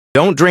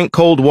Don't drink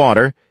cold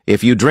water.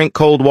 If you drink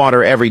cold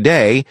water every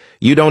day,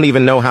 you don't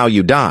even know how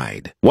you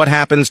died. What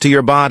happens to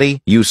your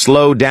body? You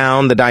slow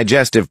down the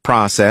digestive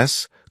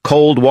process.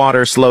 Cold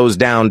water slows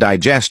down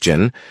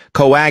digestion,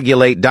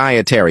 coagulate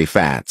dietary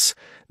fats.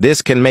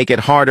 This can make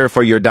it harder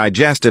for your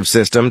digestive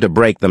system to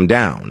break them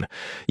down.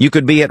 You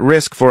could be at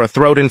risk for a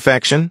throat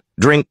infection.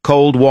 Drink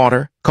cold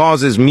water.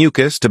 Causes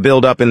mucus to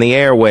build up in the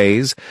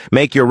airways,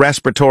 make your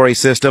respiratory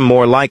system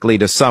more likely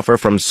to suffer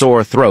from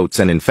sore throats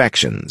and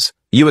infections.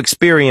 You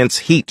experience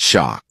heat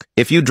shock.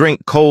 If you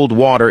drink cold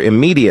water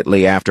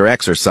immediately after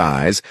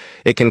exercise,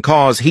 it can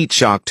cause heat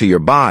shock to your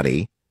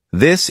body.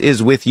 This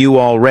is with you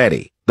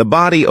already. The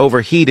body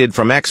overheated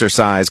from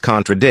exercise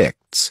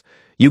contradicts.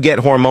 You get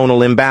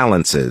hormonal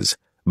imbalances.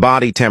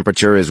 Body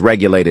temperature is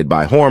regulated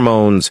by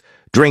hormones.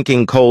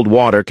 Drinking cold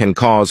water can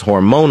cause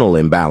hormonal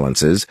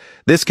imbalances.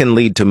 This can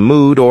lead to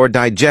mood or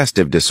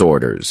digestive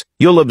disorders.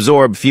 You'll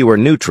absorb fewer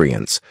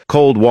nutrients.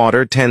 Cold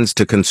water tends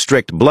to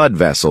constrict blood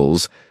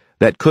vessels.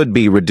 That could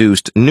be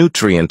reduced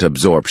nutrient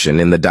absorption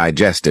in the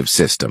digestive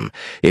system.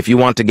 If you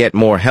want to get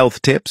more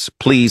health tips,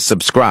 please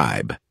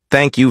subscribe.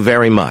 Thank you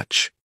very much.